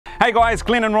Hey guys,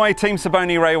 Glenn and Roy, Team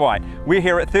Siboni Ray White. We're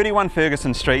here at 31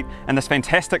 Fergusson Street in this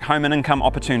fantastic home and income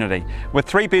opportunity with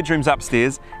 3 bedrooms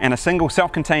upstairs and a single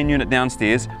self-contained unit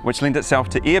downstairs, which lends itself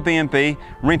to Airbnb,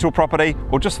 rental property,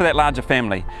 or just for that larger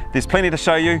family. There's plenty to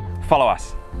show you. Follow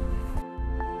us.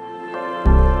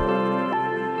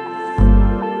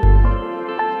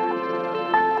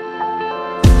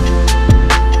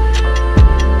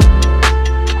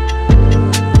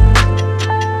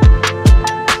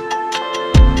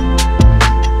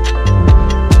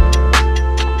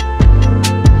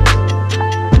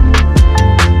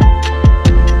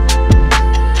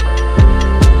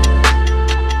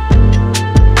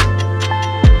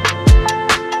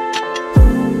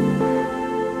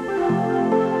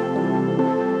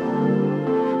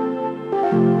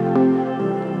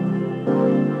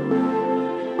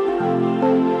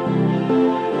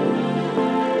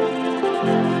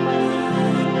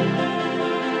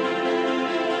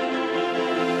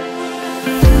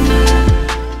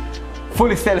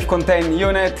 Fully self-contained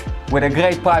unit with a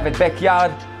great private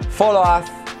backyard. Follow us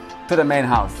to the main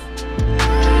house.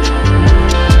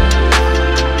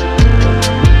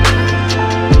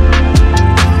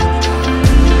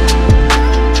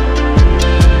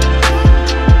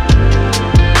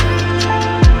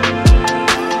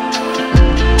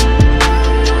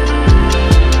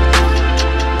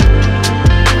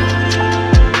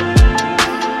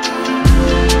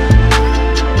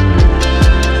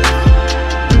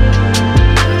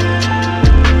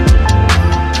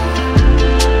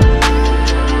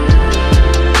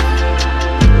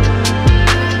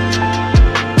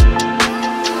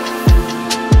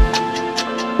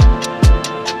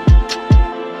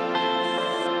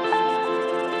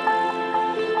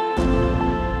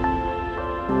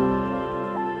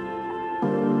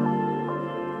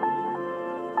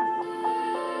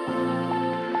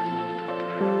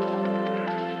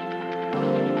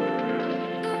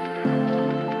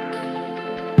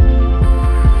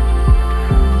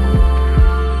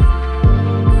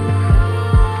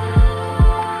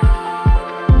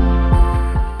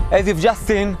 As you've just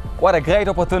seen, what a great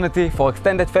opportunity for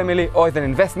extended family or as an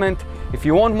investment. If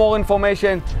you want more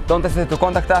information, don't hesitate to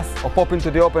contact us or pop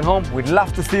into the open home. We'd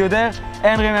love to see you there.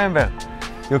 And remember,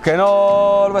 you can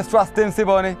always trust Team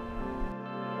Siboni.